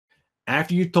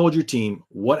After you've told your team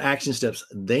what action steps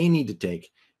they need to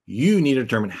take, you need to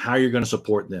determine how you're going to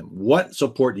support them. What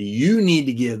support do you need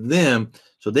to give them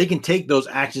so they can take those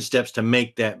action steps to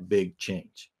make that big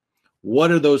change?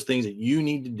 What are those things that you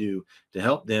need to do to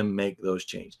help them make those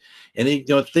changes? And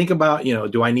then, think about,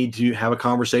 do I need to have a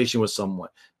conversation with someone?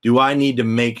 Do I need to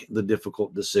make the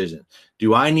difficult decision?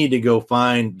 Do I need to go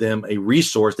find them a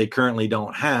resource they currently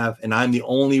don't have, and I'm the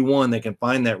only one that can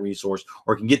find that resource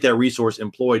or can get that resource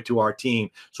employed to our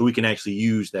team so we can actually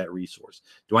use that resource?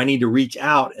 Do I need to reach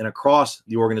out and across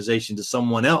the organization to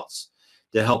someone else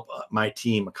to help my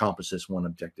team accomplish this one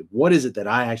objective? What is it that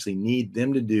I actually need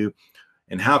them to do,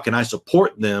 and how can I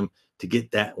support them to get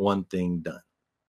that one thing done?